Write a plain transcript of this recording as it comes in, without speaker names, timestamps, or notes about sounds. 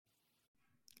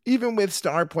Even with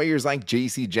star players like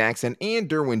J.C. Jackson and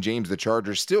Derwin James, the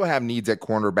Chargers still have needs at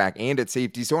cornerback and at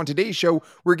safety. So on today's show,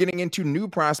 we're getting into new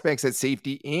prospects at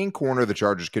safety and corner the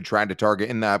Chargers could try to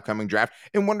target in the upcoming draft,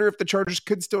 and wonder if the Chargers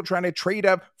could still try to trade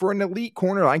up for an elite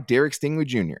corner like Derek Stingley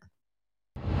Jr.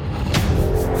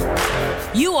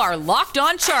 You are Locked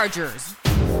On Chargers,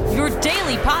 your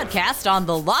daily podcast on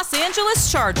the Los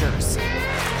Angeles Chargers,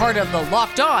 part of the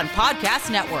Locked On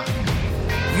Podcast Network,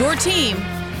 your team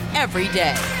every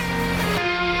day.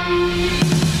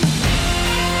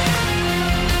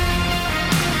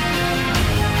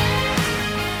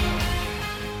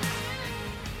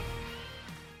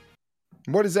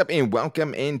 What is up, and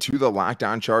welcome into the Locked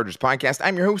On Chargers podcast.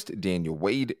 I'm your host, Daniel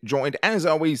Wade, joined as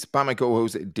always by my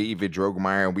co-host, David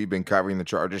Drogemeyer, and we've been covering the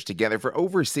Chargers together for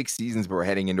over 6 seasons, but we're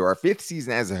heading into our 5th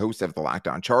season as a host of the Locked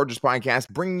On Chargers podcast,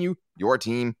 bringing you your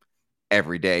team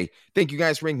every day. Thank you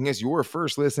guys for making us your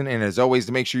first listen, and as always,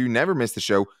 to make sure you never miss the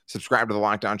show, subscribe to the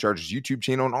Locked On Chargers YouTube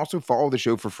channel, and also follow the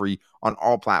show for free on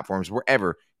all platforms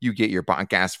wherever you get your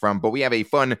podcasts from. But we have a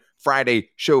fun Friday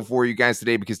show for you guys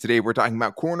today, because today we're talking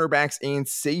about cornerbacks and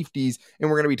safeties, and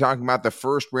we're going to be talking about the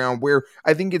first round, where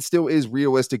I think it still is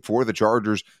realistic for the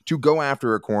Chargers to go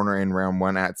after a corner in round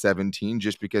 1 at 17,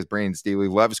 just because Brandon Staley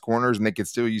loves corners and they could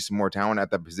still use some more talent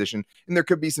at that position, and there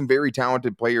could be some very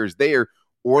talented players there.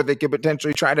 Or they could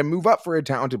potentially try to move up for a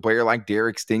talented player like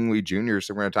Derek Stingley Jr.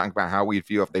 So we're going to talk about how we'd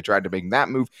feel if they tried to make that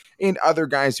move, and other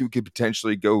guys who could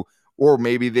potentially go, or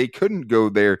maybe they couldn't go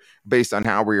there based on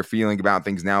how we're feeling about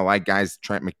things now, like guys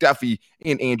Trent McDuffie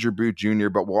and Andrew Booth Jr.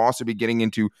 But we'll also be getting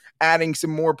into adding some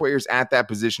more players at that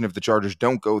position if the Chargers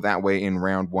don't go that way in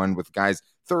round 1, with guys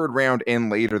 3rd round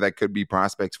and later that could be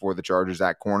prospects for the Chargers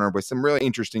at corner with some really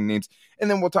interesting names.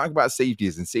 And then we'll talk about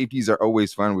safeties, and safeties are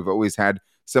always fun. We've always had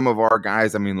some of our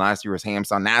guys. I mean, last year was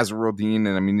Hamsah Nasirildeen,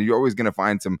 and I mean, you're always going to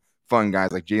find some fun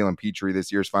guys like Jalen Petrie. This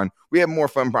year's fun. We have more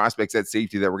fun prospects at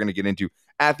safety that we're going to get into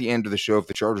at the end of the show if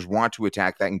the Chargers want to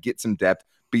attack that and get some depth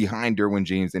behind Derwin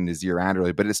James and Nasir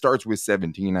Adderley. But it starts with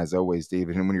 17, as always,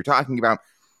 David. And when you're talking about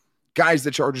guys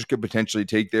the Chargers could potentially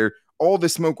take there, all the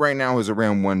smoke right now is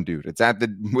around one dude. It's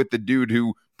with the dude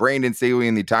who Brandon Staley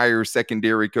and the entire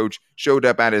secondary coach showed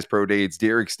up at his pro day. It's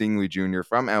Derek Stingley Jr.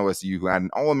 from LSU, who had an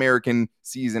All-American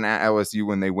season at LSU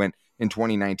when they went in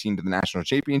 2019 to the national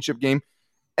championship game.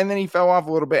 And then he fell off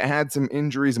a little bit, had some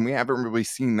injuries, and we haven't really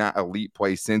seen that elite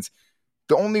play since.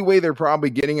 The only way they're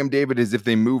probably getting him, David, is if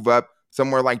they move up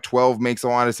somewhere like 12. Makes a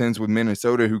lot of sense with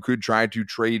Minnesota, who could try to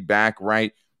trade back,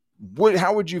 right?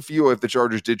 How would you feel if the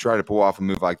Chargers did try to pull off a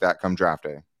move like that come draft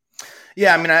day?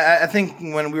 Yeah, I mean, I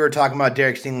think when we were talking about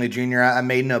Derek Stingley Jr., I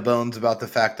made no bones about the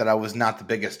fact that I was not the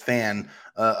biggest fan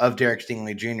of Derek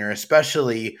Stingley Jr.,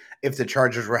 especially if the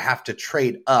Chargers were have to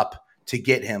trade up to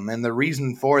get him. And the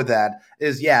reason for that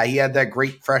is, yeah, he had that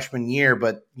great freshman year,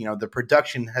 but, you know, the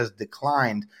production has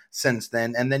declined since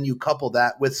then. And then you couple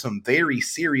that with some very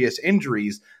serious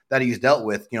injuries that he's dealt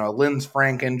with, you know, a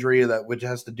Lisfranc injury which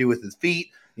has to do with his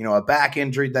feet, you know, a back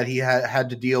injury that he had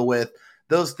to deal with.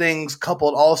 Those things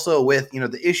coupled also with, you know,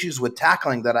 the issues with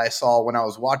tackling that I saw when I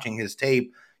was watching his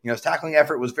tape. You know, his tackling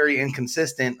effort was very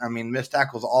inconsistent. I mean, missed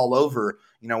tackles all over,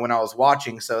 you know, when I was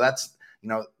watching. So that's, you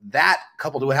know, that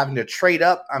coupled with having to trade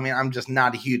up. I mean, I'm just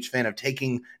not a huge fan of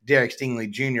taking Derek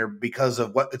Stingley Jr. because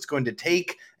of what it's going to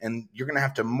take. And you're going to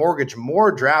have to mortgage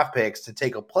more draft picks to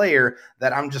take a player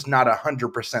that I'm just not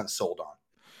 100% sold on.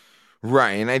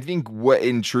 Right. And I think what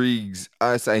intrigues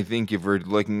us, I think if we're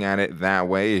looking at it that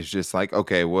way, is just like,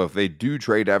 okay, well, if they do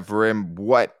trade up for him,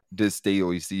 what does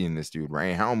Staley see in this dude,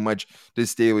 right? How much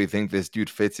does Staley think this dude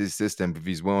fits his system if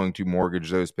he's willing to mortgage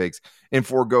those picks and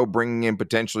forego bringing in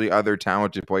potentially other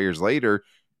talented players later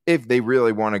if they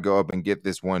really want to go up and get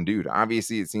this one dude?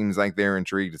 Obviously, it seems like they're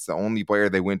intrigued. It's the only player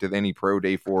they went to any pro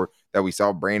day for that we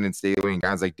saw Brandon Staley and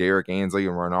guys like Derek Ansley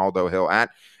and Ronaldo Hill at.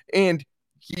 And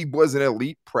he was an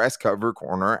elite press cover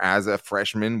corner as a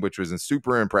freshman, which was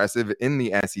super impressive in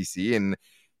the SEC. And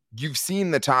you've seen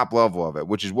the top level of it,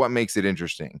 which is what makes it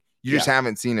interesting. You just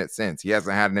haven't seen it since. He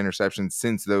hasn't had an interception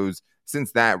since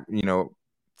that, you know,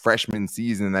 freshman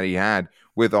season that he had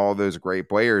with all those great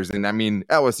players. And I mean,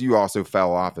 LSU also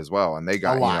fell off as well, and they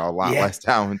got, a lot less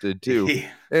talented too.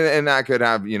 And that could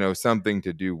have, you know, something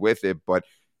to do with it. But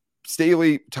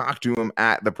Staley talked to him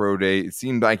at the pro day. It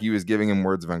seemed like he was giving him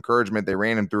words of encouragement. They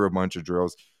ran him through a bunch of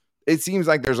drills. It seems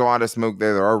like there's a lot of smoke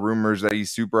there. There are rumors that he's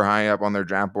super high up on their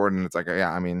draft board, and it's like,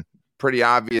 yeah, I mean, pretty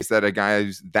obvious that a guy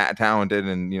who's that talented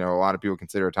and, you know, a lot of people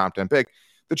consider a top 10 pick,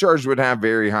 the Chargers would have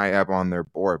very high up on their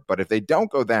board. But if they don't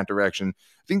go that direction,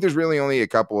 I think there's really only a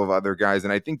couple of other guys,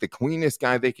 and I think the cleanest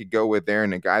guy they could go with there,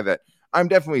 and a guy that I'm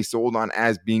definitely sold on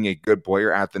as being a good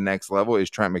player at the next level is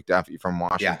Trent McDuffie from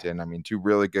Washington. Yeah. I mean, two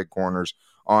really good corners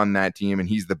on that team, and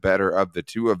he's the better of the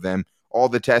two of them. All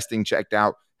the testing checked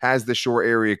out, has the short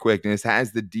area quickness,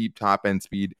 has the deep top end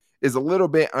speed, is a little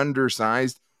bit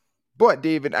undersized. But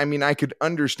David, I mean, I could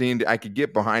understand it. I could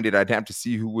get behind it. I'd have to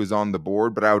see who was on the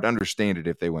board, but I would understand it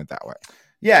if they went that way.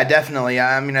 Yeah, definitely.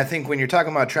 I mean, I think when you're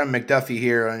talking about Trent McDuffie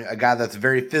here, a guy that's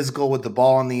very physical with the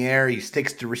ball in the air, he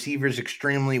sticks to receivers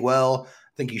extremely well.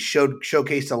 I think he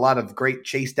showcased a lot of great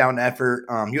chase down effort.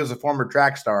 He was a former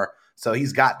track star, so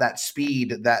he's got that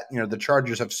speed that the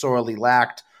Chargers have sorely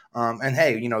lacked. And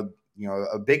hey,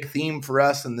 a big theme for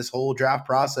us in this whole draft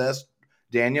process,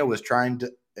 Daniel, was trying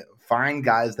to find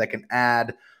guys that can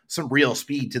add some real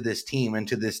speed to this team and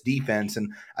to this defense.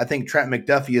 And I think Trent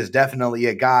McDuffie is definitely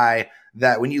a guy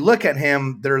that when you look at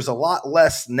him, there's a lot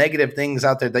less negative things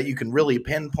out there that you can really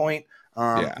pinpoint,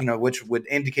 which would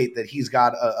indicate that he's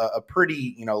got a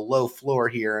pretty, low floor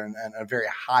here and a very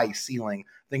high ceiling.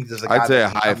 I think there's a guy I'd say a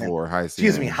high floor, high ceiling.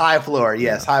 Excuse me, high floor.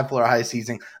 Yes, yeah. High floor, high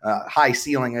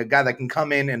ceiling. A guy that can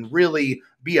come in and really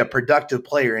be a productive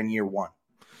player in year one.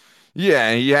 Yeah,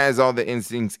 and he has all the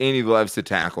instincts, and he loves to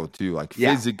tackle too. Like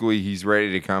physically, he's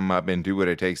ready to come up and do what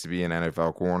it takes to be an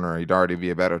NFL corner. He'd already be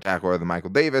a better tackler than Michael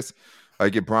Davis. I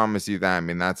can promise you that. I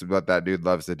mean, that's what that dude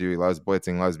loves to do. He loves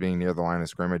blitzing, loves being near the line of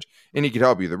scrimmage, and he could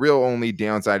help you. The real only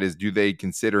downside is, do they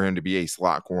consider him to be a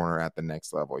slot corner at the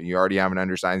next level? You already have an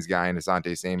undersized guy in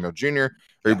Asante Samuel Jr.,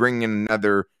 or you bring in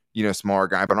another, smaller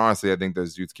guy. But honestly, I think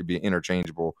those dudes could be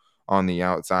interchangeable on the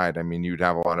outside. I mean, you'd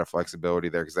have a lot of flexibility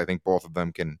there because I think both of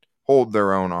them can hold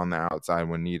their own on the outside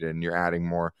when needed, and you're adding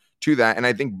more to that. And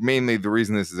I think mainly the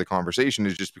reason this is a conversation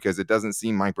is just because it doesn't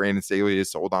seem like Brandon Staley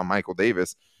is sold on Michael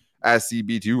Davis as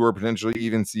CB2 or potentially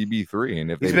even CB3.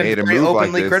 And if they made a move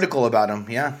openly like this, critical about him,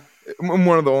 yeah.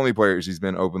 One of the only players he's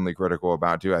been openly critical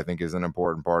about too, I think, is an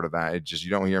important part of that. It's just,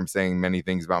 you don't hear him saying many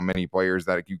things about many players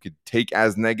that you could take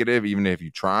as negative, even if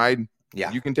you tried.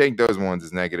 Yeah, you can take those ones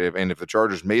as negative. And if the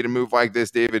Chargers made a move like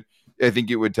this, David, I think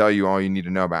it would tell you all you need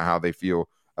to know about how they feel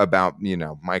about,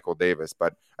 Michael Davis.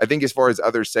 But I think as far as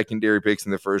other secondary picks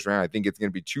in the first round, I think it's going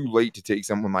to be too late to take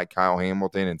someone like Kyle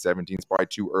Hamilton, and 17 is probably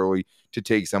too early to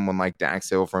take someone like Dax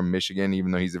Hill from Michigan,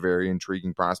 even though he's a very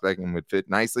intriguing prospect and would fit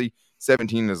nicely.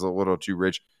 17 is a little too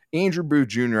rich. Andrew Booth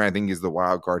Jr., I think, is the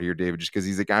wild card here, David, just because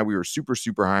he's a guy we were super,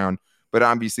 super high on. But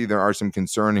obviously there are some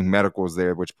concerning medicals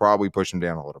there, which probably push him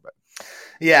down a little bit.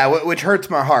 Yeah, which hurts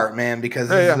my heart, man, because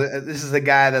this is a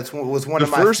guy that was one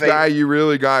of my first guy you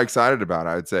really got excited about,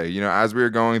 I would say. As we were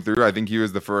going through, I think he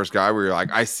was the first guy where you're like,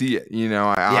 I see it.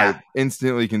 I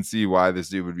instantly can see why this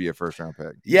dude would be a first-round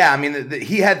pick. Yeah, I mean,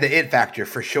 he had the it factor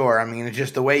for sure. I mean, it's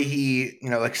just the way he,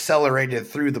 accelerated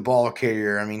through the ball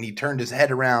carrier. I mean, he turned his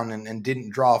head around and didn't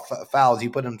draw fouls. He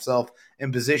put himself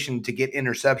in position to get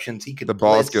interceptions. He could The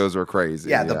ball skills were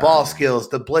crazy. Yeah, the ball skills,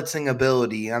 the blitzing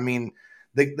ability. I mean,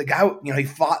 the guy, he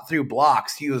fought through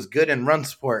blocks. He was good in run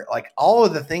support. Like, all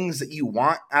of the things that you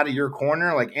want out of your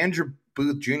corner, like Andrew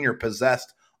Booth Jr.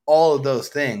 possessed all of those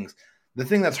things. The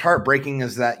thing that's heartbreaking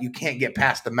is that you can't get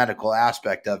past the medical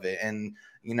aspect of it. And,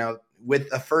 with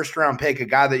a first-round pick, a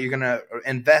guy that you're going to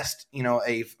invest,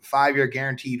 a 5-year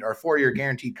guaranteed or 4-year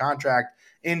guaranteed contract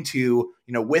into,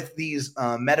 with these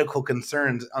medical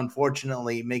concerns,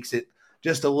 unfortunately makes it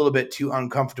just a little bit too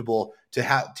uncomfortable to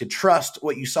have to trust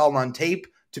what you saw on tape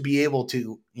to be able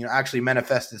to, actually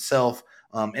manifest itself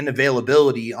in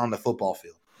availability on the football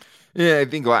field. Yeah, I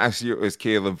think last year it was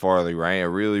Caleb Farley, right? A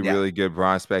really, really good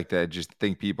prospect that I just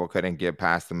think people couldn't get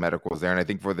past the medicals there. And I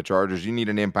think for the Chargers, you need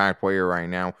an impact player right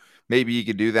now. Maybe he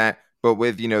could do that. But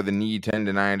with, the knee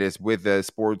tendonitis, with the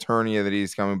sports hernia that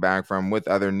he's coming back from, with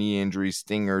other knee injuries,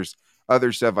 stingers,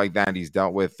 other stuff like that he's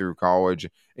dealt with through college.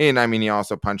 And, I mean, he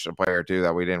also punched a player, too,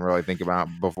 that we didn't really think about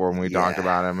before when we talked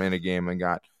about him in a game and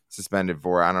got suspended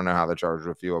for it. I don't know how the Chargers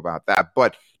would feel about that.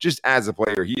 But just as a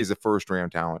player, he is a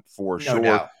first-round talent for sure.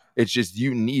 Doubt. It's just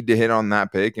you need to hit on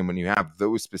that pick. And when you have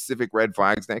those specific red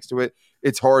flags next to it,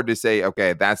 it's hard to say,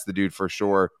 okay, that's the dude for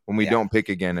sure when we don't pick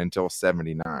again until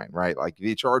 79, right? Like,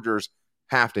 the Chargers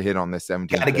have to hit on this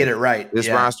 17. Got to get it right. This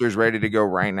roster is ready to go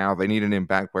right now. They need an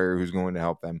impact player who's going to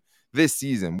help them this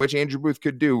season, which Andrew Booth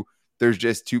could do. There's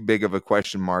just too big of a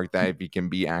question mark that if he can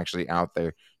be actually out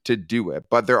there to do it.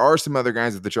 But there are some other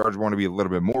guys that the Chargers want to be a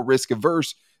little bit more risk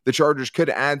averse. The Chargers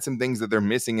could add some things that they're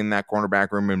missing in that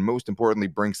cornerback room, and most importantly,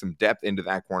 bring some depth into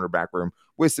that cornerback room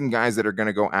with some guys that are going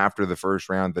to go after the first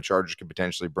round the Chargers could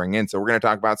potentially bring in. So we're going to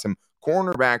talk about some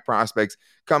cornerback prospects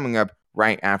coming up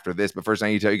right after this. But first, I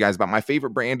need to tell you guys about my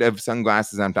favorite brand of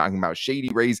sunglasses. I'm talking about Shady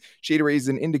Rays. Shady Rays is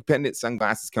an independent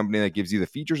sunglasses company that gives you the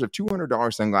features of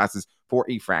 $200 sunglasses for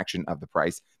a fraction of the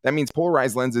price. That means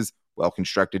polarized lenses,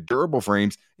 well-constructed durable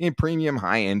frames, and premium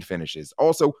high-end finishes.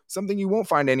 Also, something you won't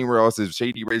find anywhere else is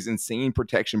Shady Rays' insane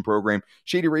protection program.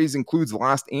 Shady Rays includes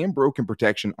lost and broken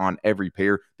protection on every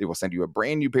pair. They will send you a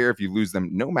brand new pair if you lose them,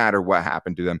 no matter what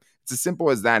happened to them. It's as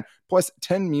simple as that. Plus,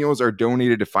 10 meals are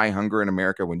donated to fight hunger in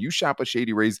America when you shop at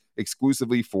Shady Rays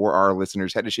exclusively for our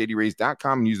listeners. Head to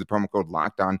shadyrays.com and use the promo code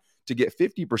LOCKEDON to get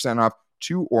 50% off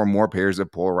 2 or more pairs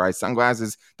of polarized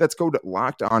sunglasses. That's code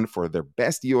LOCKED ON for their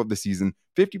best deal of the season.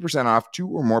 50% off 2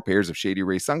 or more pairs of Shady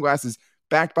Rays sunglasses,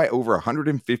 backed by over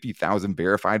 150,000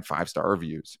 verified 5-star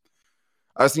reviews.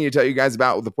 I also need to tell you guys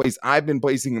about the place I've been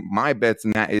placing my bets,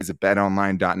 and that is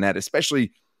betonline.net,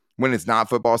 especially when it's not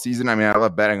football season. I mean, I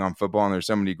love betting on football, and there's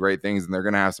so many great things, and they're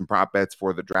going to have some prop bets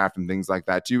for the draft and things like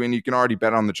that too. And you can already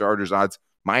bet on the Chargers odds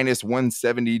minus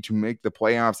 170 to make the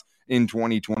playoffs in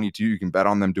 2022. You can bet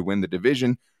on them to win the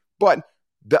division. But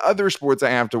the other sports I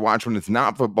have to watch when it's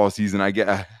not football season, I get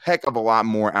a heck of a lot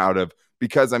more out of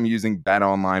because I'm using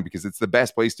BetOnline, because it's the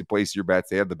best place to place your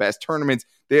bets. They have the best tournaments.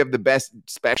 They have the best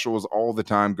specials all the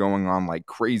time going on like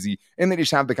crazy. And they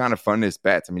just have the kind of funnest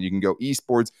bets. I mean, you can go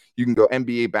esports, you can go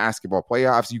NBA basketball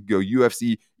playoffs, you can go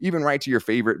UFC, even right to your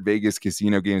favorite Vegas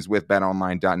casino games with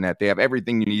betonline.net. They have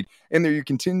everything you need, and they're your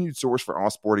continued source for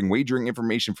all sporting wagering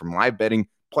information from live betting,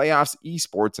 playoffs,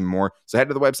 esports, and more. So head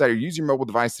to the website or use your mobile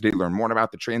device today to learn more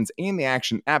about the trends and the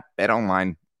action at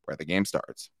BetOnline, where the game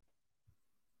starts.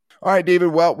 All right, David.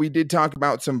 Well, we did talk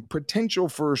about some potential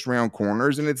first-round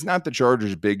corners, and it's not the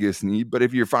Chargers' biggest need, but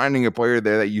if you're finding a player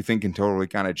there that you think can totally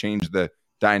kind of change the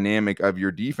dynamic of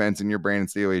your defense, and you're Brandon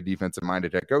Staley, a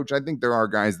defensive-minded head coach, I think there are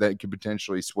guys that could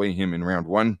potentially sway him in round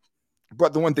one.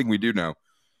 But the one thing we do know,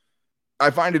 I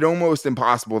find it almost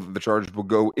impossible that the Chargers will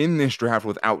go in this draft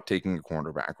without taking a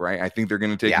cornerback, right? I think they're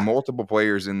going to take multiple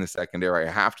players in the secondary,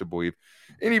 I have to believe.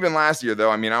 And even last year,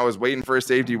 though, I mean, I was waiting for a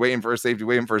safety,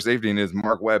 and it's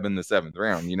Mark Webb in the 7th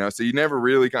round, you know? So you never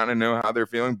really kind of know how they're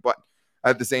feeling. But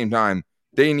at the same time,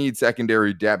 they need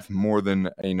secondary depth more than,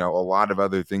 a lot of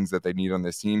other things that they need on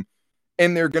this team.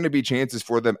 And there are going to be chances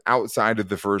for them outside of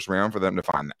the first round for them to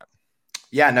find that.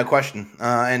 Yeah, no question.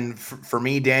 And for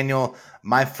me, Daniel,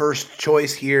 my first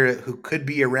choice here, who could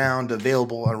be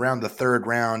available around the 3rd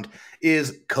round,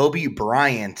 is Kobe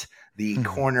Bryant, the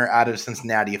corner out of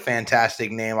Cincinnati. A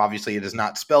fantastic name. Obviously, it is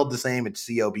not spelled the same. It's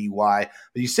C-O-B-Y.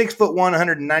 But he's 6'1",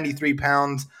 193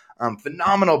 pounds.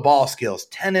 Phenomenal ball skills.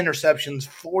 10 interceptions,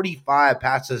 45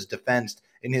 passes defensed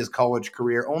in his college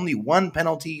career. Only 1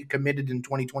 penalty committed in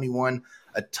 2021.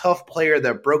 A tough player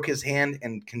that broke his hand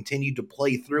and continued to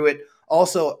play through it.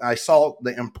 Also, I saw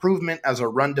the improvement as a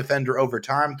run defender over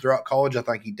time throughout college. I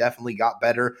think he definitely got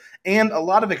better. And a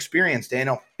lot of experience,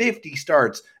 Daniel. 50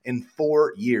 starts in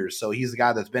 4 years. So he's the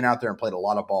guy that's been out there and played a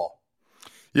lot of ball.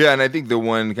 Yeah, and I think the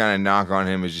one kind of knock on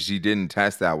him is just he didn't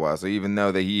test that well. So even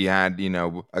though that he had,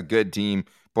 a good team,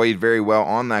 played very well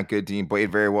on that good team, played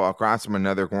very well across from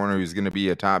another corner who's going to be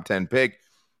a top 10 pick.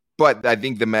 But I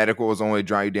think the medicals only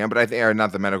draw you down. But I think, or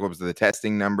not the medicals, but the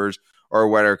testing numbers or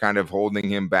what are kind of holding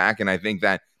him back. And I think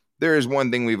that there is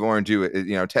one thing we've learned too,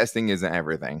 testing isn't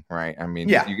everything, right? I mean,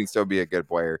 you can still be a good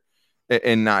player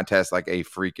and not test like a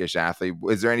freakish athlete.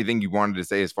 Is there anything you wanted to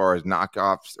say as far as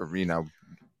knockoffs or,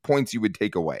 points you would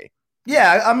take away?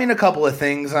 Yeah, I mean, a couple of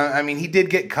things. I mean, he did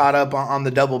get caught up on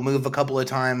the double move a couple of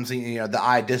times. The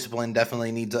eye discipline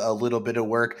definitely needs a little bit of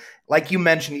work. Like you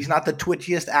mentioned, he's not the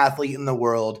twitchiest athlete in the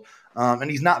world.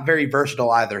 And he's not very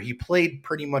versatile either. He played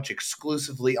pretty much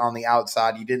exclusively on the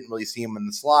outside. You didn't really see him in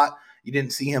the slot. You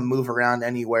didn't see him move around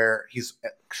anywhere. He's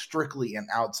strictly an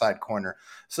outside corner.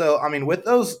 So, I mean, with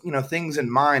those, things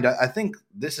in mind, I think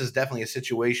this is definitely a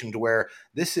situation to where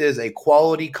this is a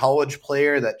quality college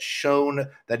player that's shown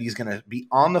that he's going to be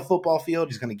on the football field.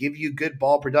 He's going to give you good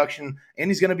ball production,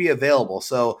 and he's going to be available.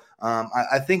 So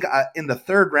I think in the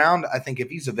 3rd round, I think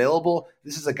if he's available,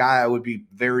 this is a guy I would be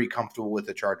very comfortable with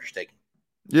the Chargers taking.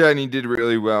 Yeah, and he did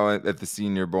really well at the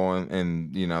Senior Bowl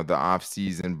and the off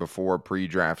season before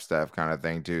pre-draft stuff kind of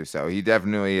thing too. So he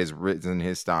definitely has risen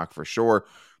his stock for sure.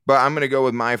 But I'm going to go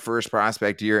with my first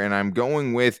prospect here, and I'm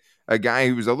going with a guy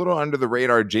who's a little under the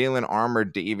radar, Jalen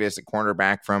Armour-Davis, a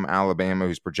cornerback from Alabama,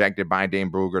 who's projected by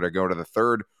Dane Brugler to go to the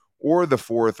 3rd or the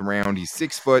 4th round. He's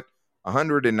 6 foot,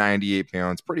 198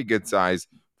 pounds, pretty good size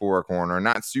for a corner.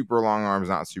 Not super long arms,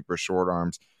 not super short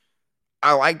arms.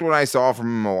 I liked what I saw from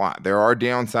him a lot. There are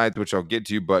downsides, which I'll get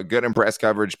to, but good and press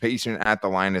coverage, patient at the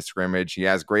line of scrimmage. He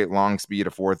has great long speed.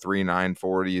 A 4.39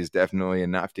 40 is definitely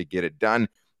enough to get it done.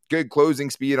 good closing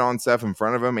speed on stuff in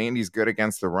front of him, and he's good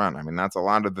against the run. I mean, that's a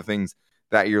lot of the things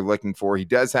that you're looking for. He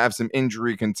does have some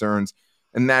injury concerns,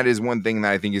 and that is one thing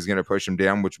that I think is going to push him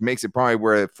down, which makes it probably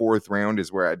where the 4th round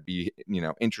is where I'd be,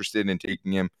 interested in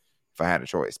taking him if I had a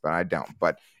choice, but I don't.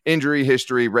 But injury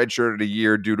history, redshirted a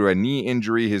year due to a knee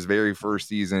injury his very first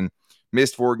season,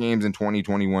 missed 4 games in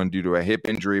 2021 due to a hip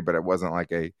injury, but it wasn't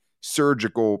like a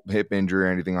surgical hip injury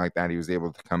or anything like that. He was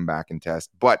able to come back and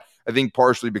test. But I think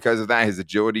partially because of that, his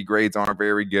agility grades aren't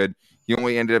very good. He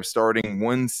only ended up starting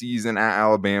 1 season at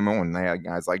Alabama when they had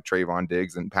guys like Trayvon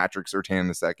Diggs and Patrick Surtain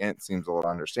II. Seems a little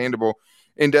understandable,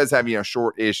 and does have,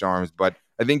 short-ish arms, but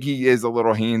I think he is a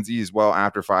little handsy as well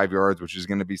after 5 yards, which is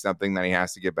going to be something that he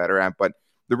has to get better at. But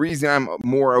the reason I'm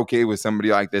more okay with somebody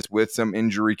like this with some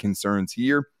injury concerns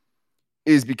here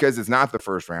is because it's not the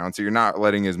first round, so you're not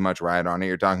letting as much ride on it.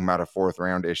 You're talking about a 4th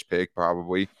round-ish pick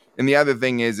probably. And the other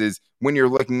thing is when you're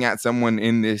looking at someone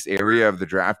in this area of the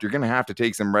draft, you're going to have to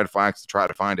take some red flags to try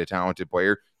to find a talented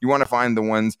player. You want to find the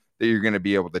ones that you're going to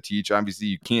be able to teach. Obviously,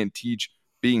 you can't teach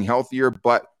being healthier,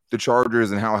 but the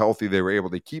Chargers and how healthy they were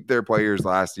able to keep their players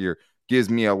last year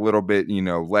gives me a little bit,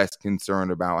 less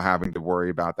concerned about having to worry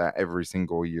about that every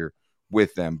single year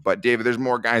with them. But David, there's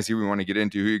more guys here we want to get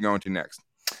into. Who are you going to next?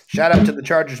 Shout out to the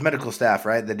Chargers medical staff,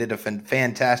 right? They did a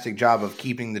fantastic job of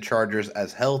keeping the Chargers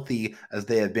as healthy as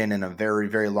they have been in a very,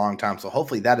 very long time. So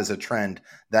hopefully that is a trend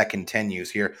that continues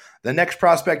here. The next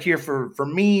prospect here for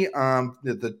me,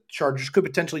 the Chargers could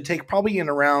potentially take probably in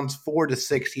rounds 4 to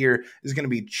 6 here is going to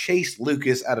be Chase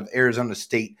Lucas out of Arizona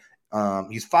State.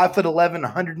 He's 5'11",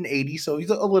 180, so he's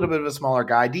a little bit of a smaller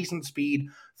guy. Decent speed,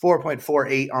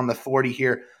 4.48 on the 40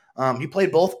 here. He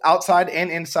played both outside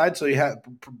and inside, so he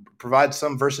provides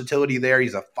some versatility there.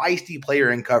 He's a feisty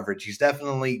player in coverage. He's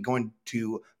definitely going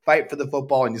to fight for the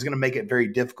football, and he's going to make it very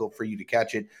difficult for you to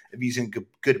catch it if he's in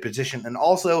good position. And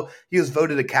also, he was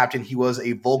voted a captain. He was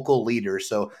a vocal leader,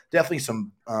 so definitely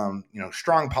some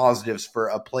strong positives for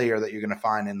a player that you're going to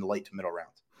find in the late to middle rounds.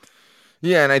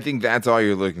 Yeah, and I think that's all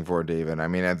you're looking for, David. I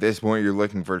mean, at this point, you're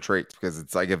looking for traits because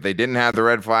it's like if they didn't have the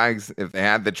red flags, if they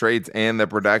had the traits and the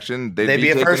production, they'd be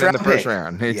taken in the first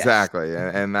round. Exactly.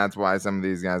 Yes. And that's why some of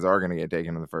these guys are going to get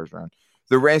taken in the first round.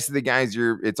 The rest of the guys,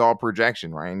 it's all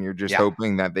projection, right? And you're just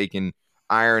hoping that they can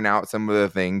iron out some of the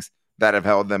things that have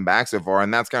held them back so far.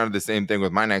 And that's kind of the same thing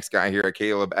with my next guy here,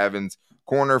 Caleb Evans,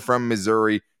 corner from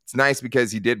Missouri. It's nice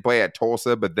because he did play at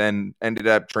Tulsa, but then ended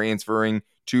up transferring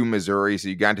to Missouri. So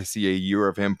you got to see a year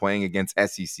of him playing against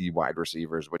SEC wide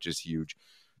receivers, which is huge.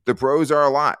 The pros are a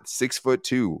lot.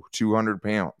 6'2", 200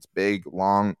 pounds, big,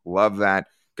 long, love that.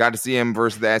 Got to see him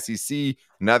versus the SEC.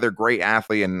 Another great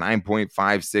athlete, a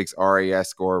 9.56 RAS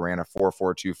score, ran a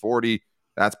 4.42 40.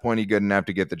 That's plenty good enough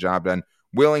to get the job done.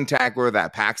 Willing tackler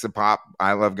that packs a pop.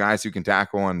 I love guys who can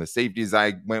tackle, and the safeties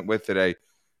I went with today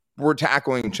were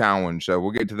tackling challenge, so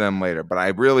we'll get to them later. But I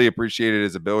really appreciated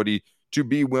his ability to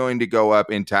be willing to go up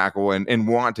and tackle and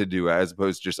want to do it, as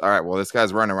opposed to just, all right, well, this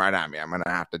guy's running right at me, I'm going to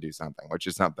have to do something, which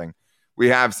is something we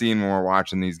have seen when we're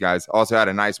watching these guys. Also had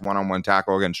a nice one-on-one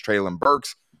tackle against Treylon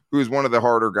Burks, who is one of the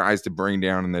harder guys to bring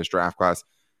down in this draft class,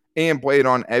 and played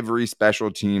on every special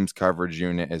teams coverage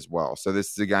unit as well. So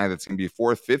this is a guy that's going to be a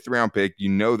 4th, 5th round pick. You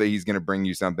know that he's going to bring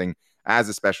you something as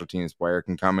a special teams player,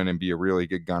 can come in and be a really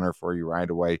good gunner for you right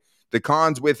away. The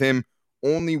cons with him,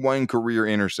 only 1 career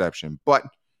interception. But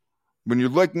when you're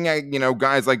looking at,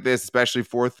 guys like this, especially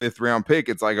 4th, 5th round pick,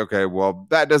 it's like, okay, well,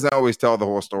 that doesn't always tell the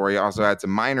whole story. Also had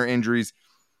some minor injuries.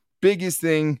 Biggest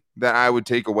thing that I would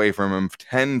take away from him,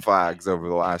 10 flags over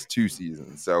the last 2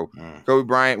 seasons. So Kobe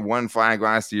Bryant, 1 flag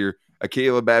last year.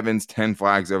 Caleb Evans, 10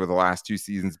 flags over the last 2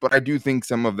 seasons. But I do think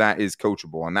some of that is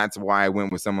coachable, and that's why I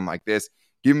went with someone like this.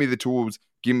 Give me the tools,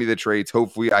 give me the traits.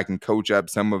 Hopefully I can coach up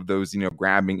some of those,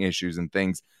 grabbing issues and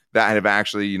things that have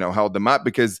actually, held them up,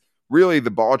 because really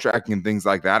the ball tracking and things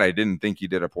like that, I didn't think he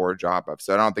did a poor job of.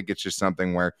 So I don't think it's just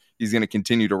something where he's going to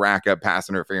continue to rack up pass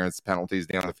interference penalties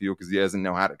down the field because he doesn't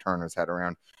know how to turn his head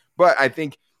around. But I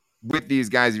think with these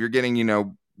guys, if you're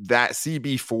getting, that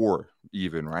CB4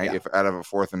 even, right? Yeah. If out of a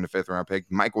 4th and a 5th round pick,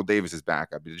 Michael Davis is back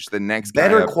up. It's just the next guy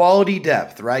better quality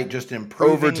depth, right? Just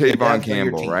improving over Tavon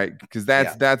Campbell, right? Because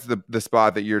that's the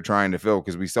spot that you're trying to fill.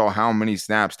 Because we saw how many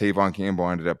snaps Tavon Campbell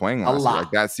ended up playing last year.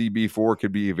 Like that CB4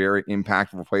 could be a very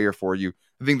impactful player for you.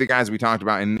 I think the guys we talked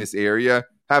about in this area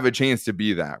have a chance to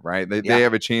be that, right? They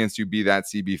have a chance to be that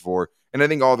CB4. And I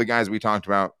think all the guys we talked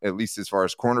about, at least as far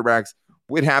as cornerbacks,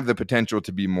 would have the potential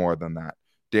to be more than that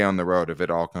down the road if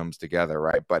it all comes together,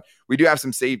 right? But we do have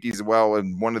some safeties as well,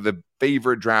 and one of the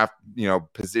favorite draft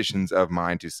positions of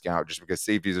mine to scout, just because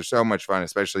safeties are so much fun,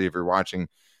 especially if you're watching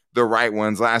the right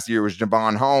ones. Last year was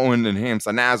Javon Holland and Hamza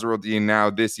Nasirildeen. Now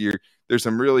this year There's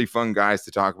some really fun guys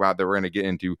to talk about that we're going to get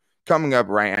into coming up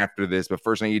right after this. But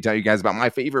first, I need to tell you guys about my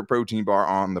favorite protein bar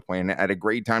on the planet at a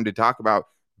great time to talk about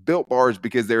Built Bars,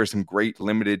 because there are some great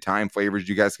limited time flavors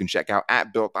you guys can check out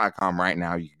at built.com right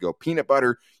now. You can go peanut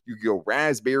butter, you can go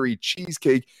raspberry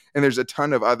cheesecake, and there's a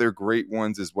ton of other great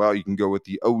ones as well. You can go with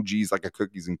the OGs like a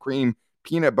cookies and cream,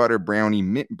 peanut butter brownie,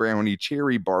 mint brownie,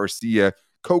 cherry barcia,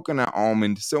 coconut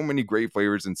almond. So many great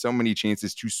flavors and so many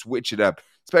chances to switch it up,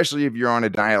 especially if you're on a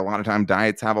diet. A lot of time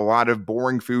diets have a lot of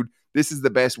boring food. This is the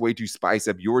best way to spice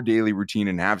up your daily routine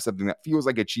and have something that feels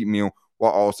like a cheat meal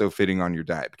while also fitting on your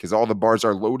diet, because all the bars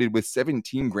are loaded with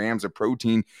 17 grams of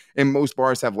protein, and most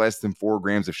bars have less than 4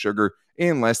 grams of sugar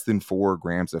and less than 4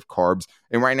 grams of carbs.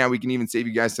 And right now we can even save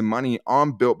you guys some money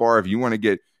on Built Bar if you want to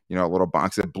get, you know, a little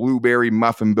box of blueberry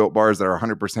muffin Built Bars that are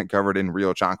 100% covered in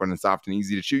real chocolate and soft and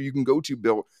easy to chew. You can go to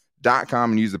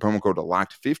built.com and use the promo code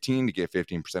LOCKED15 to get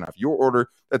 15% off your order.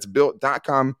 That's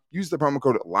built.com. Use the promo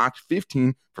code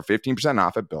LOCKED15 for 15%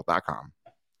 off at built.com.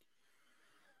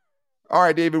 All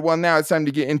right, David. Well, now it's time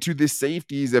to get into the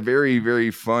safeties, a very,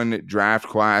 very fun draft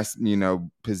class, you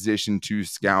know, position to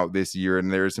scout this year.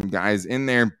 And there are some guys in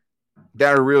there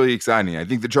that are really exciting. I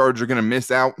think the Chargers are going to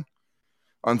miss out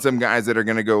on some guys that are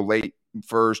going to go late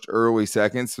first, early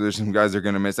second. So there's some guys that are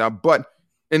going to miss out. But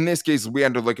in this case, we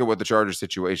have to look at what the Chargers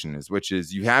situation is, which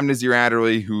is you have Nasir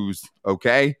Adderley, who's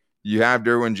okay. You have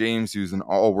Derwin James, who's an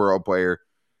all-world player.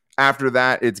 After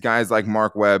that, it's guys like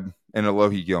Mark Webb and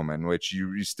Alohi Gilman, which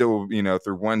you still, you know,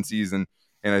 through one season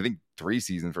and I think 3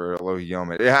 seasons for Alohi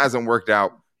Gilman, it hasn't worked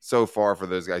out so far for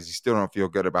those guys. You still don't feel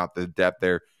good about the depth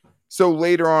there. So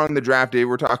later on in the draft day,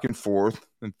 we're talking 4th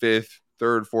and 5th,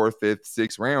 3rd, 4th, 5th,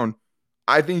 6th round.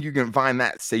 I think you can find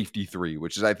that safety 3,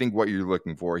 which is, I think, what you're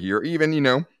looking for here. Even, you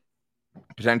know,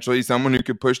 potentially someone who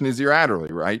could push Nasir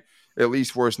Adderley, right? At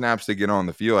least 4 snaps to get on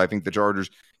the field. I think the Chargers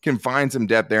can find some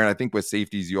depth there. And I think with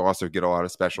safeties, you also get a lot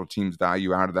of special teams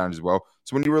value out of that as well.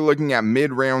 So when you were looking at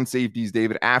mid-round safeties,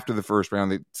 David, after the first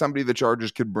round, somebody the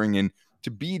Chargers could bring in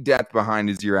to be depth behind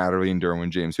Nasir Adderley and Derwin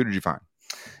James, who did you find?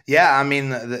 Yeah, I mean,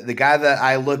 the guy that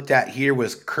I looked at here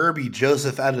was Kirby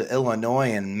Joseph out of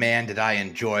Illinois, and man, did I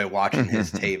enjoy watching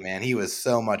his tape, man. He was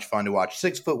so much fun to watch.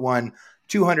 6'1",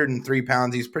 203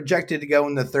 pounds. He's projected to go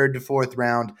in the 3rd to 4th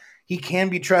round. He can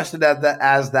be trusted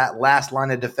as that last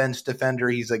line of defense defender.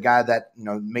 He's a guy that, you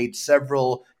know, made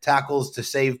several tackles to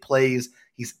save plays.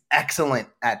 He's excellent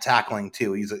at tackling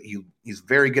too. He's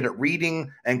very good at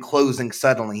reading and closing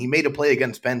suddenly. He made a play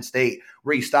against Penn State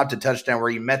where he stopped a touchdown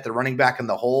where he met the running back in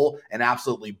the hole and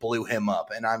absolutely blew him up.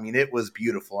 And I mean, it was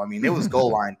beautiful. I mean, it was goal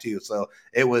line too. So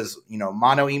it was, you know,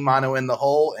 mano in the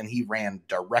hole, and he ran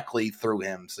directly through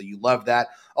him. So you love that.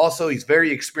 Also, he's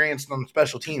very experienced on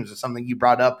special teams. It's something you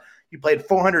brought up. He played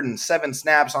 407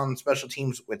 snaps on special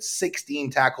teams with 16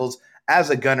 tackles as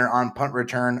a gunner on punt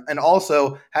return, and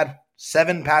also had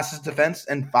 7 passes defense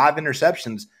and 5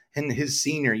 interceptions in his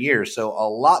senior year. So a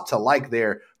lot to like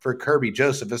there for Kirby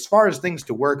Joseph. As far as things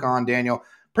to work on, Daniel,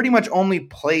 pretty much only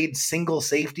played single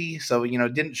safety. So, you know,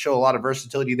 didn't show a lot of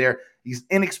versatility there. He's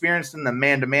inexperienced in the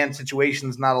man-to-man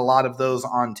situations, not a lot of those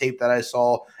on tape that I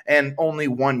saw, and only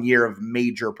 1 year of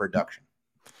major production.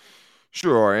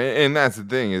 Sure, and that's the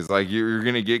thing is, like, you're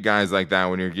going to get guys like that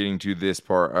when you're getting to this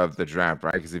part of the draft,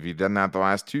 right? Because if you'd done that the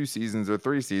last 2 seasons or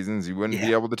 3 seasons, you wouldn't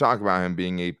be able to talk about him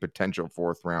being a potential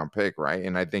 4th round pick, right?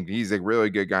 And I think he's a really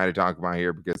good guy to talk about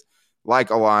here because,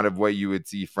 like a lot of what you would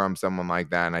see from someone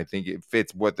like that, and I think it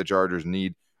fits what the Chargers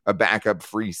need, a backup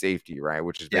free safety, right?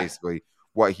 Which is basically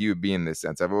what he would be in this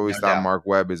sense. I've always thought Mark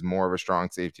Webb is more of a strong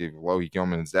safety. Alohi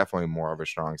Gilman is definitely more of a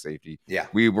strong safety. Yeah.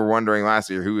 We were wondering last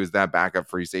year, who is that backup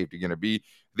free safety going to be?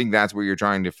 I think that's what you're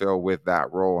trying to fill with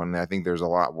that role, and I think there's a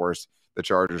lot worse the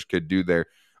Chargers could do there.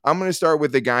 I'm going to start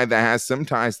with the guy that has some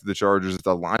ties to the Chargers. It's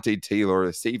Alontae Taylor,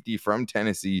 a safety from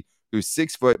Tennessee, who's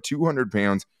 6 foot, 200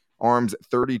 pounds, arms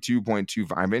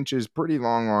 32.25 inches, pretty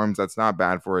long arms. That's not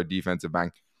bad for a defensive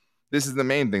back. This is the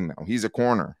main thing, though. He's a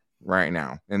corner right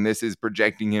now, and this is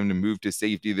projecting him to move to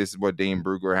safety. This is what Dane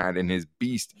Brugler had in his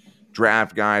beast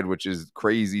draft guide, which is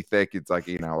crazy thick. It's like,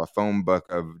 you know, a phone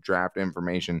book of draft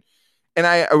information. And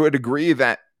I would agree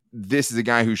that this is a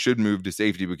guy who should move to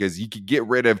safety because he could get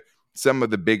rid of some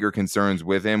of the bigger concerns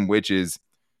with him, which is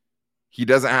he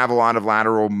doesn't have a lot of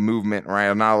lateral movement,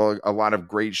 right? Not a lot of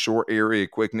great short area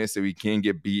quickness, so he can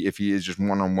get beat if he is just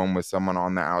one-on-one with someone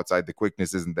on the outside. The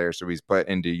quickness isn't there, so he's put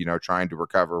into, you know, trying to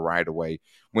recover right away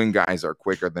when guys are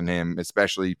quicker than him,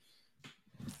 especially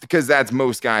because that's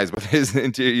most guys with his,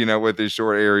 you know, with his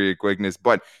short area quickness.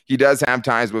 But he does have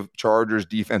ties with Chargers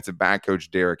defensive back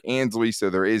coach Derek Ansley, so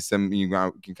there is some, you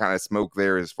can kind of smoke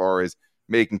there as far as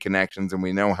making connections, and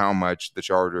we know how much the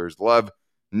Chargers love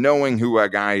knowing who a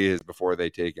guy is before they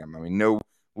take him. I mean, no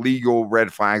legal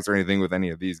red flags or anything with any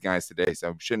of these guys today,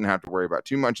 so shouldn't have to worry about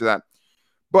too much of that.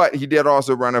 But he did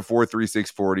also run a 4.36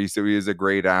 40, so he is a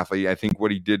great athlete. I think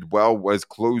what he did well was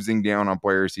closing down on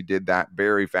players. He did that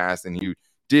very fast, and he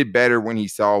did better when he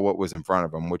saw what was in front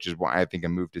of him, which is why I think a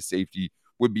move to safety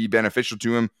would be beneficial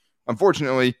to him.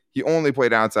 Unfortunately, he only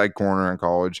played outside corner in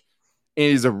college,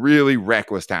 and he's a really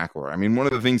reckless tackler. I mean, one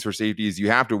of the things for safety is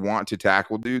you have to want to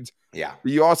tackle dudes. Yeah.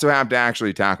 But you also have to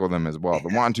actually tackle them as well.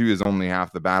 The want to is only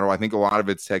half the battle. I think a lot of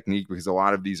it's technique because a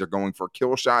lot of these are going for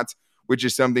kill shots, which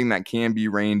is something that can be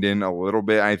reined in a little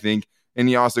bit, I think. And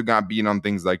he also got beat on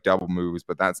things like double moves,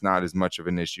 but that's not as much of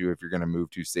an issue if you're going to move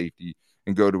to safety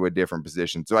and go to a different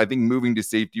position. So I think moving to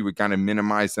safety would kind of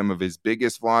minimize some of his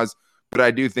biggest flaws, but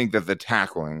I do think that the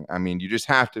tackling, I mean, you just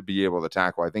have to be able to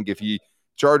tackle. I think if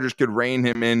Chargers could rein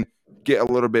him in, get a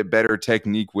little bit better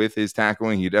technique with his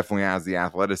tackling, he definitely has the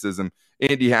athleticism,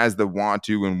 and he has the want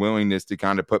to and willingness to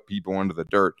kind of put people under the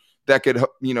dirt. That could,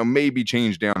 maybe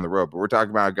change down the road. But we're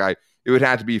talking about a guy, it would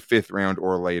have to be 5th round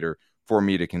or later for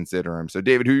me to consider him. So,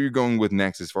 David, who are you going with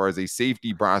next as far as a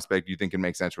safety prospect you think can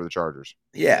make sense for the Chargers?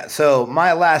 Yeah, so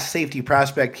my last safety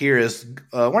prospect here is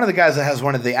one of the guys that has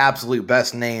one of the absolute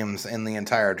best names in the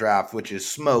entire draft, which is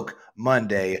Smoke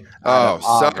Monday.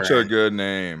 Such a good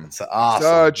name. It's awesome.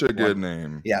 Such a good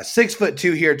name. Yeah,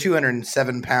 6'2" here,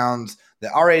 207 pounds. The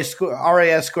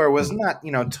RAS score was not,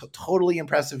 totally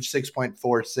impressive,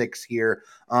 6.46 here,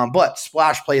 but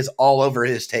splash plays all over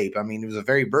his tape. I mean, he was a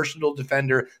very versatile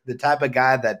defender, the type of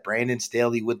guy that Brandon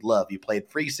Staley would love. He played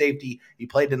free safety, he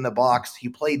played in the box, he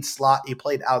played slot, he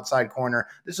played outside corner.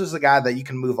 This was a guy that you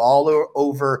can move all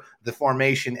over the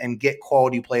formation and get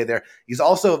quality play there. He's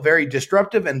also very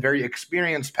disruptive and very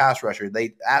experienced pass rusher.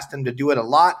 They asked him to do it a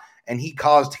lot, and he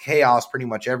caused chaos pretty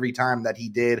much every time that he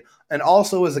did. And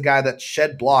also is a guy that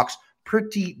shed blocks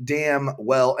pretty damn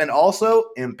well. And also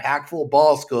impactful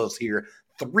ball skills here.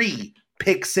 3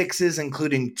 pick sixes,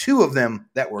 including 2 of them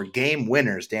that were game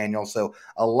winners, Daniel. So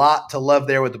a lot to love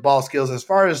there with the ball skills. As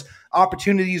far as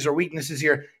opportunities or weaknesses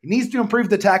here, he needs to improve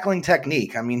the tackling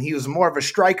technique. I mean, he was more of a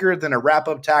striker than a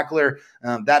wrap-up tackler.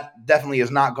 That definitely is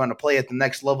not going to play at the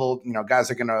next level. Guys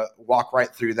are going to walk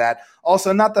right through that.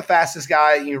 Also, not the fastest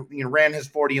guy. Ran his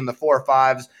 40 in the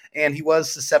 4.5s, and he was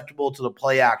susceptible to the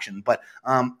play action. But,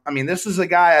 this is a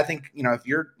guy I think, if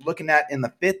you're looking at in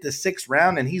the 5th to 6th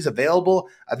round and he's available,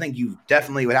 I think you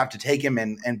definitely would have to take him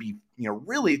and be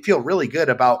really feel really good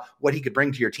about what he could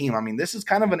bring to your team. I mean, this is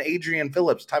kind of an Adrian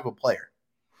Phillips type of player.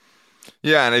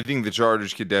 Yeah, and I think the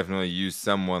Chargers could definitely use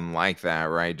someone like that,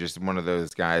 right? Just one of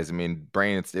those guys. I mean,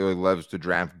 Brandon Staley loves to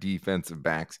draft defensive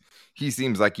backs. He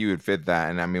seems like you would fit that.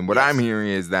 And I mean, what I'm hearing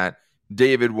is that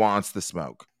David wants the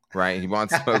smoke, right? He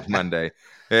wants smoke Monday.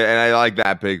 And I like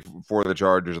that pick for the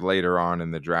Chargers later on in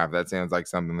the draft. That sounds like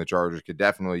something the Chargers could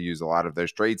definitely use a lot of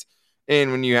those traits.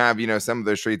 And when you have, some of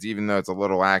those traits, even though it's a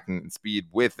little lacking in speed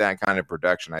with that kind of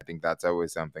production, I think that's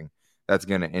always something that's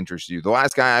going to interest you. The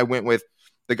last guy I went with,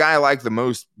 the guy I like the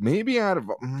most, maybe the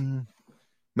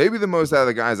most out of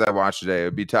the guys I watched today, it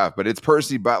would be tough, but it's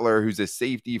Percy Butler, who's a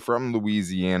safety from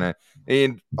Louisiana,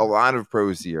 and a lot of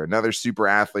pros here. Another super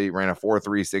athlete, ran a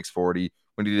 4.3 6.40.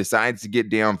 When he decides to get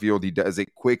downfield, he does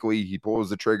it quickly. He pulls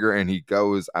the trigger and he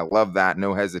goes. I love that.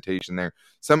 No hesitation there.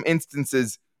 Some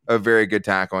instances of very good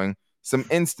tackling. Some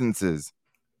instances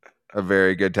of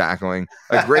very good tackling.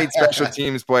 A great special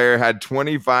teams player, had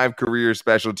 25 career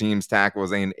special teams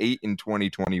tackles and 8 in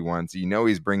 2021. So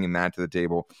he's bringing that to the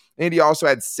table. And he also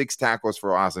had 6 tackles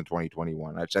for loss in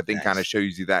 2021, which I think kind of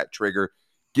shows you that trigger.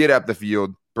 Get up the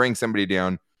field, bring somebody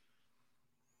down.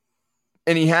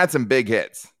 And he had some big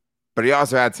hits, but he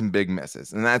also had some big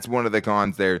misses. And that's one of the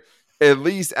cons there, at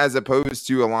least as opposed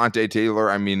to Alontae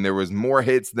Taylor. I mean, there was more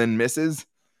hits than misses.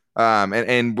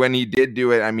 And when he did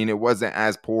do it, I mean, it wasn't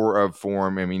as poor of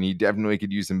form. I mean, he definitely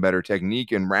could use some better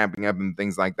technique and ramping up and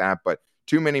things like that, but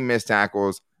too many missed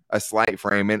tackles, a slight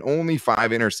frame, and only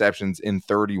 5 interceptions in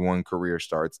 31 career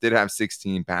starts. Did have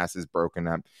 16 passes broken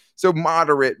up. So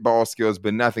moderate ball skills,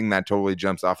 but nothing that totally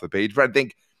jumps off the page. But I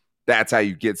think that's how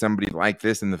you get somebody like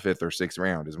this in the 5th or 6th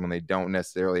round, is when they don't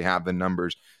necessarily have the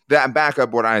numbers that back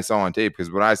up what I saw on tape,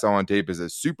 because what I saw on tape is a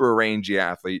super rangy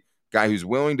athlete, guy who's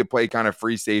willing to play kind of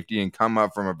free safety and come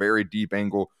up from a very deep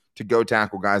angle to go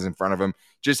tackle guys in front of him.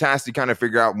 Just has to kind of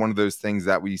figure out one of those things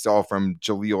that we saw from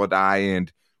Jaleel Adai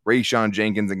and Rayshawn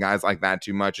Jenkins and guys like that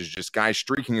too much, is just guys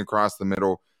streaking across the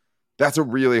middle. That's a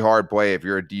really hard play if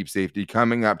you're a deep safety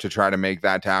coming up to try to make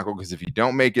that tackle, because if you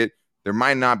don't make it, there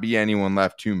might not be anyone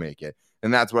left to make it.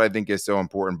 And that's what I think is so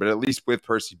important. But at least with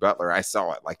Percy Butler, I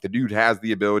saw it. Like, the dude has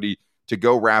the ability to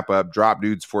go wrap up, drop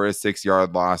dudes for a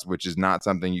 6-yard loss, which is not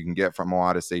something you can get from a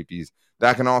lot of safeties.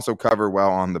 That can also cover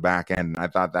well on the back end. And I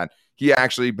thought that he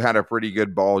actually had a pretty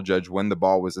good ball judge when the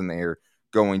ball was in the air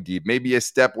going deep. Maybe a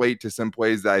step late to some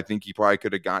plays that I think he probably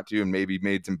could have got to and maybe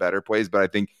made some better plays. But I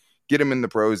think get him in the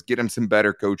pros, get him some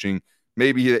better coaching.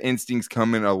 Maybe the instincts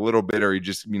come in a little bit, or he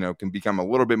just, can become a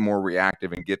little bit more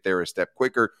reactive and get there a step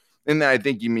quicker. And then I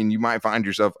think, you might find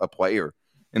yourself a player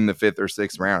in the 5th or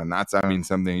 6th round. And that's,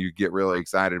 something you get really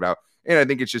excited about. And I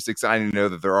think it's just exciting to know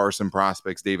that there are some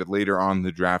prospects, David, later on in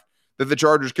the draft that the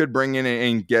Chargers could bring in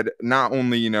and get not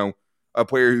only, a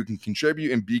player who can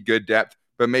contribute and be good depth,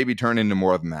 but maybe turn into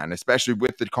more than that. And especially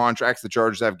with the contracts the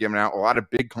Chargers have given out, a lot of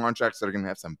big contracts that are going to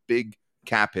have some big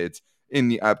cap hits in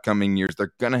the upcoming years.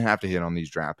 They're going to have to hit on these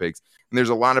draft picks. And there's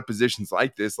a lot of positions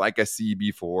like this, like a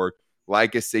CB4,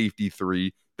 like a safety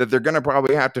 3, that they're going to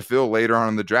probably have to fill later on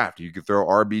in the draft. You could throw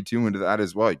RB2 into that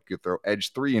as well. You could throw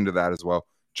edge 3 into that as well.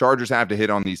 Chargers have to hit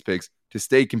on these picks to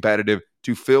stay competitive,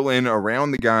 to fill in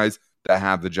around the guys that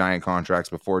have the giant contracts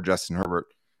before Justin Herbert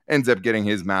ends up getting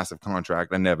his massive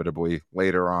contract inevitably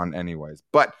later on anyways.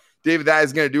 But David, that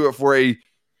is going to do it for a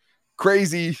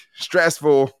crazy,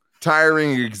 stressful,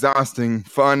 tiring, exhausting,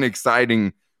 fun,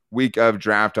 exciting week of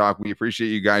draft talk. We appreciate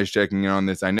you guys checking in on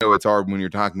this. I know it's hard when you're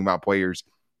talking about players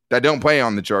that don't play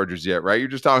on the Chargers yet, right? You're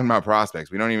just talking about prospects.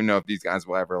 We don't even know if these guys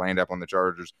will ever land up on the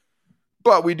Chargers.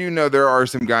 But we do know there are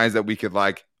some guys that we could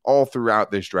like all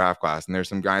throughout this draft class. And there's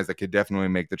some guys that could definitely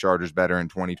make the Chargers better in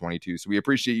 2022. So we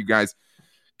appreciate you guys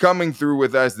coming through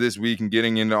with us this week and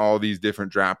getting into all these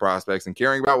different draft prospects and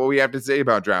caring about what we have to say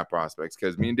about draft prospects.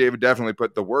 Because me and David definitely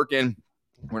put the work in.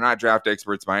 We're not draft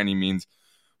experts by any means,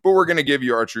 but we're going to give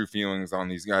you our true feelings on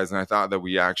these guys. And I thought that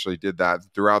we actually did that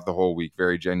throughout the whole week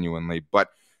very genuinely. But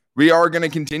we are going to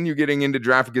continue getting into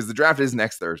draft because the draft is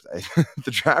next Thursday.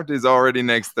 The draft is already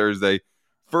next Thursday.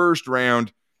 First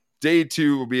round. Day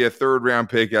 2 will be a 3rd round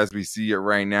pick as we see it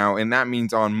right now. And that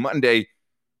means on Monday,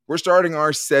 we're starting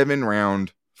our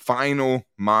 7-round final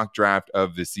mock draft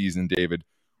of the season, David.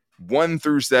 1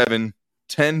 through 7,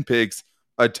 10 picks,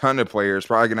 a ton of players.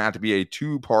 Probably going to have to be a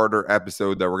 2-parter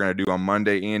episode that we're going to do on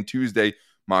Monday and Tuesday.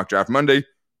 Mock draft Monday,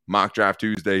 mock draft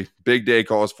Tuesday. Big day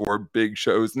calls for big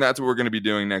shows. And that's what we're going to be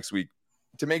doing next week.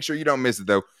 To make sure you don't miss it,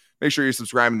 though, make sure you're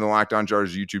subscribing to the Locked On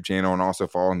Chargers YouTube channel and also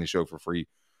following the show for free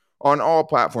on all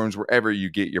platforms wherever you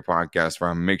get your podcast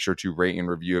from. Make sure to rate and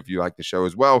review if you like the show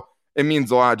as well. It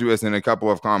means a lot to us, and a couple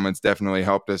of comments definitely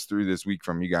helped us through this week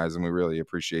from you guys, and we really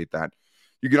appreciate that.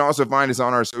 You can also find us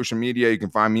on our social media. You can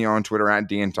find me on Twitter at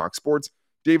Dan Talk Sports,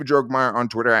 David Drogemeyer on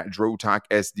Twitter at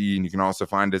DroTalkSD, and you can also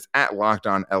find us at Locked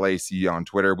On LAC on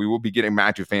Twitter. We will be getting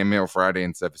back to Fan Mail Friday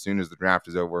and stuff as soon as the draft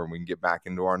is over and we can get back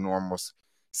into our normal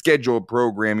scheduled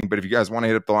programming. But if you guys want to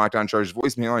hit up the Locked On Chargers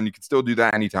voicemail, and you can still do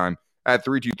that anytime at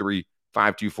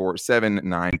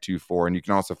 323-524-7924. And you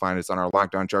can also find us on our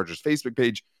Locked On Chargers Facebook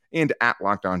page and at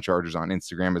Locked On Chargers on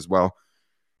Instagram as well.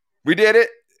 We did it.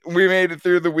 We made it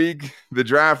through the week, the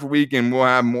draft week, and we'll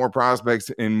have more prospects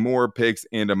and more picks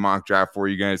and a mock draft for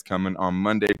you guys coming on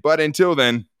Monday. But until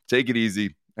then, take it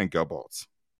easy and go Bolts.